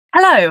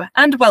Hello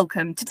and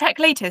welcome to Tech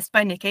Latest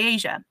by Nikkei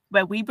Asia,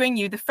 where we bring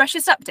you the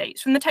freshest updates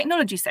from the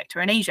technology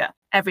sector in Asia.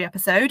 Every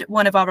episode,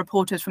 one of our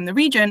reporters from the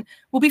region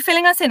will be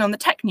filling us in on the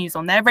tech news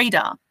on their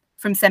radar,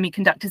 from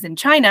semiconductors in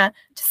China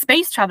to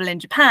space travel in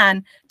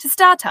Japan to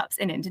startups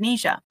in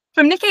Indonesia.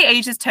 From Nikkei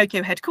Asia's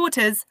Tokyo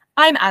headquarters,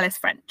 I'm Alice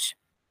French.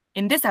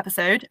 In this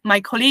episode,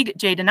 my colleague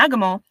Jada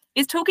Nagamo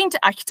is talking to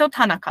Akito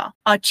Tanaka,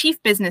 our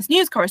chief business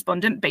news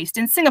correspondent based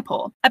in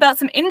Singapore, about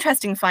some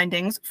interesting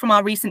findings from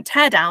our recent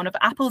teardown of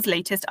Apple's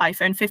latest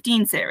iPhone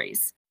 15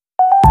 series.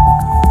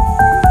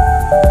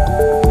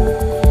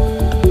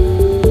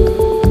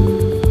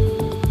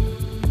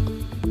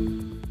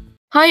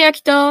 Hi,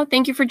 Akito.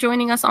 Thank you for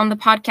joining us on the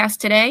podcast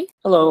today.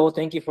 Hello,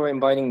 thank you for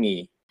inviting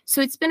me.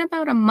 So it's been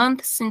about a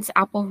month since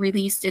Apple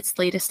released its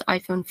latest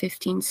iPhone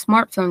 15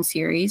 smartphone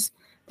series.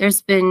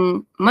 There's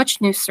been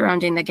much news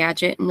surrounding the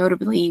gadget,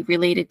 notably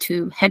related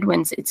to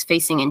headwinds it's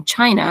facing in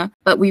China,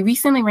 but we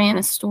recently ran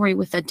a story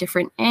with a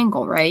different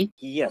angle, right?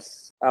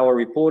 Yes, our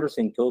reporters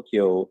in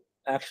Tokyo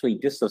actually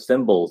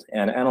disassembled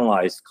and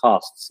analyzed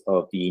costs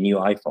of the new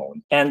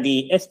iPhone. And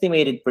the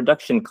estimated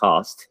production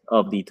cost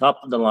of the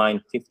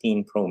top-of-the-line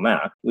 15 Pro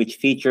Max, which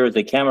features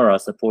a camera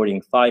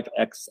supporting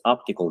 5x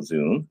optical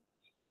zoom,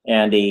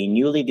 and a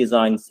newly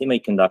designed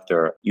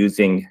semiconductor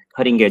using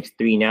cutting-edge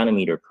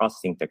 3nm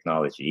processing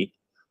technology,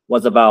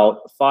 was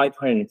about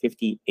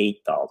 $558.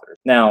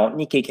 Now,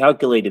 Nikkei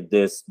calculated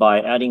this by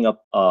adding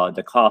up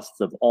the costs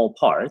of all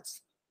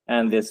parts,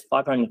 and this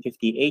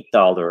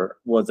 $558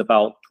 was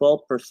about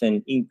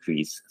 12%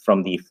 increase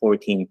from the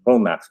 14 Pro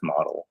Max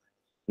model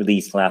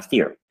released last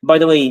year. By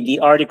the way, the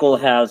article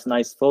has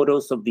nice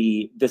photos of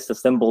the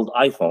disassembled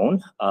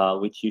iPhone,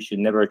 which you should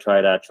never try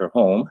it at your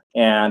home,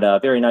 and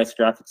very nice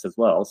graphics as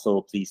well,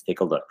 so please take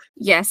a look.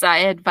 Yes, I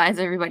advise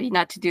everybody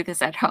not to do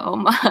this at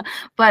home.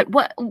 But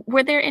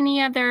were there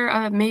any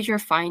other major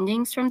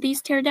findings from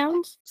these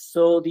teardowns?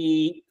 So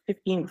the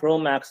 15 Pro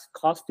Max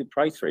cost to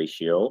price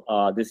ratio,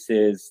 this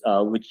is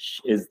which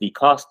is the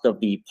cost of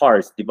the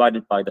parts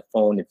divided by the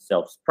phone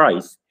itself's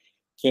price,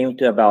 came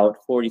to about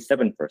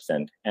 47%,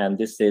 and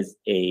this is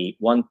a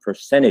 1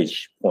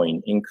 percentage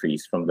point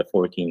increase from the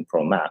 14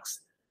 Pro Max.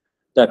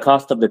 The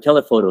cost of the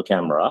telephoto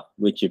camera,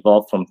 which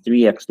evolved from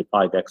 3x to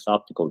 5x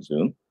optical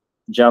zoom,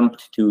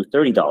 jumped to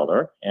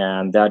 $30,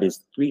 and that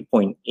is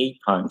 3.8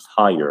 times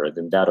higher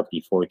than that of the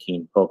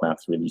 14 Pro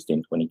Max released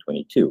in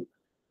 2022.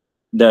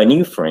 The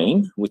new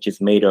frame, which is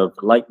made of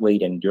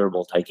lightweight and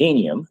durable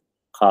titanium,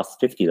 costs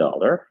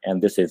 $50, and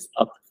this is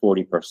up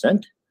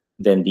 40%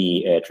 than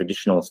the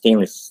traditional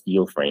stainless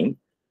steel frame.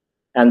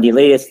 And the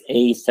latest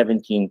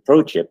A17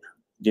 Pro chip,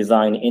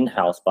 designed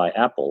in-house by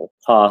Apple,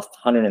 cost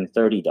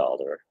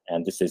 $130,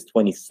 and this is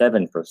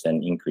 27%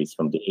 increase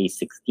from the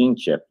A16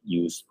 chip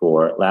used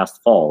for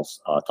last fall's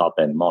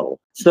top-end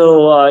model.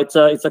 So it's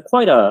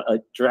quite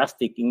a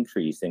drastic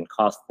increase in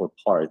cost for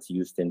parts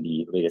used in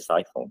the latest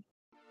iPhone.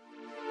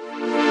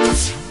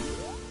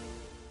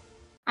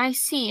 I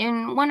see.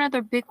 And one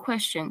other big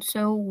question.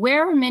 So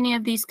where are many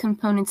of these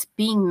components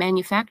being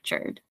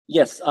manufactured?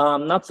 Yes,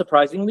 not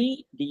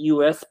surprisingly, the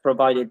US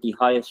provided the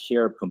highest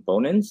share of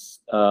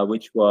components,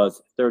 which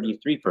was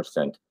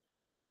 33%.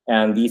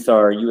 And these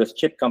are US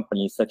chip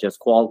companies such as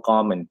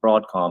Qualcomm and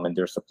Broadcom, and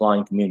they're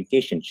supplying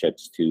communication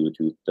chips to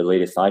the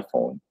latest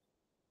iPhone.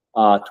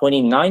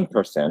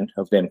 29%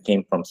 of them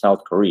came from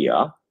South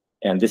Korea,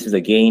 and this is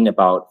a gain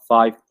about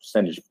 5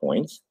 percentage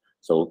points,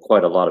 so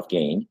quite a lot of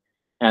gain.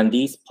 And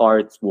these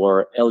parts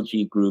were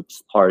LG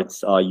Group's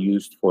parts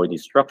used for the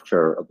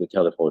structure of the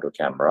telephoto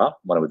camera,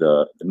 one of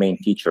the main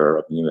feature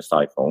of the newest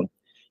iPhone,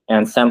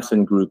 and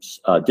Samsung Group's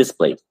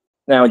display.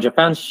 Now,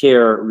 Japan's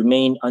share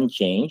remained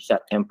unchanged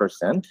at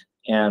 10%,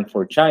 and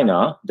for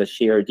China, the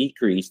share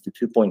decreased to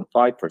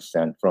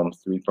 2.5% from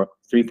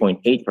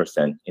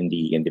 3.8% in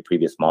the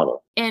previous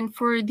model. And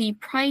for the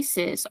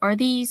prices, are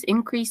these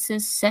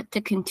increases set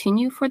to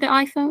continue for the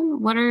iPhone?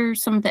 What are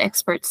some of the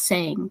experts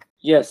saying?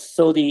 Yes,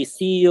 so the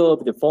CEO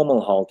of the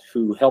Fomalhaut,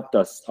 who helped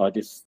us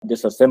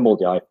disassemble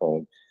the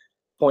iPhone,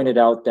 pointed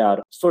out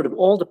that sort of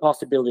all the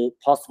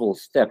possible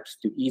steps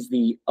to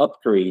easily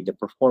upgrade the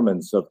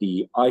performance of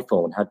the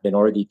iPhone had been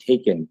already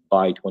taken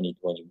by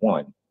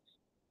 2021.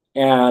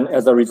 And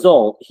as a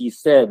result, he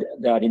said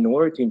that in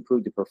order to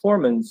improve the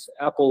performance,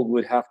 Apple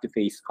would have to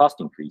face cost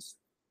increase.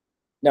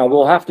 Now,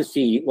 we'll have to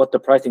see what the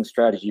pricing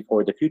strategy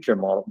for the future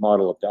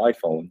model of the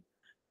iPhone.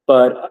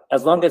 But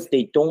as long as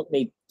they don't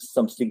make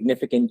some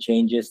significant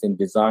changes in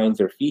designs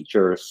or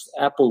features,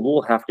 Apple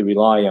will have to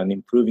rely on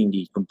improving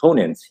the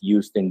components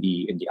used in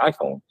the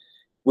iPhone,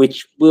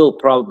 which will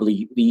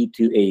probably lead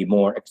to a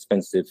more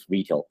expensive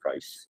retail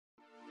price.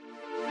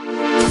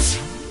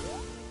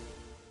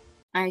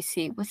 I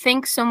see. Well,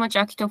 thanks so much,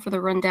 Akito, for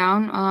the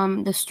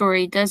rundown. The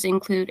story does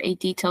include a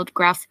detailed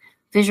graph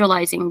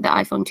visualizing the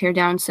iPhone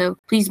teardown. So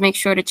please make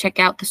sure to check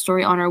out the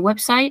story on our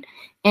website.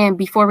 And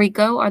before we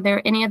go, are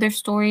there any other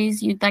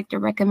stories you'd like to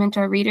recommend to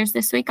our readers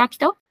this week,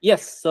 Akito?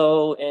 Yes,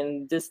 so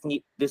in this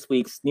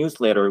week's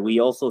newsletter, we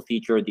also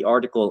featured the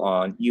article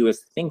on U.S.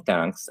 think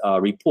tanks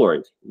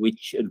report,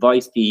 which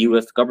advised the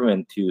U.S.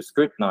 government to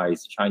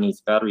scrutinize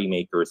Chinese battery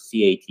maker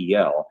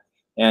CATL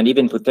and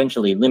even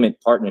potentially limit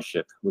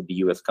partnership with the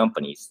U.S.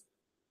 companies.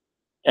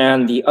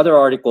 And the other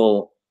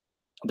article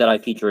that I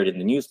featured in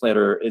the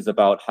newsletter is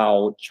about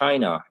how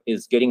China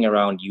is getting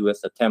around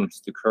U.S. attempts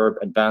to curb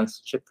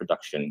advanced chip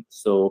production.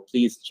 So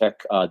please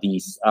check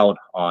these out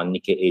on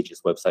Nikkei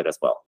Asia's website as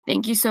well.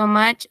 Thank you so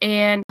much,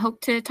 and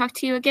hope to talk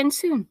to you again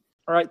soon.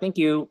 All right, thank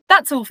you.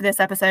 That's all for this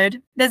episode.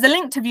 There's a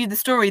link to view the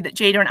story that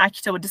Jada and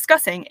Akito were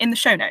discussing in the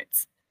show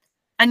notes.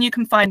 And you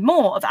can find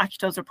more of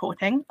Akito's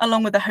reporting,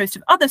 along with a host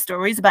of other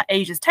stories about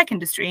Asia's tech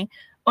industry,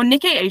 on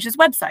Nikkei Asia's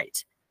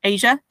website,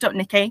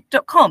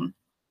 asia.nikkei.com.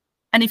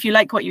 And if you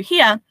like what you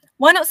hear,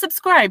 why not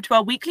subscribe to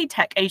our weekly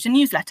Tech Asia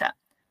newsletter,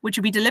 which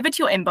will be delivered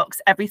to your inbox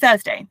every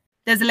Thursday.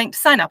 There's a link to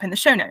sign up in the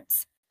show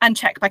notes. And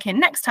check back in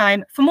next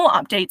time for more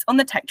updates on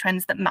the tech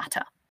trends that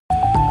matter.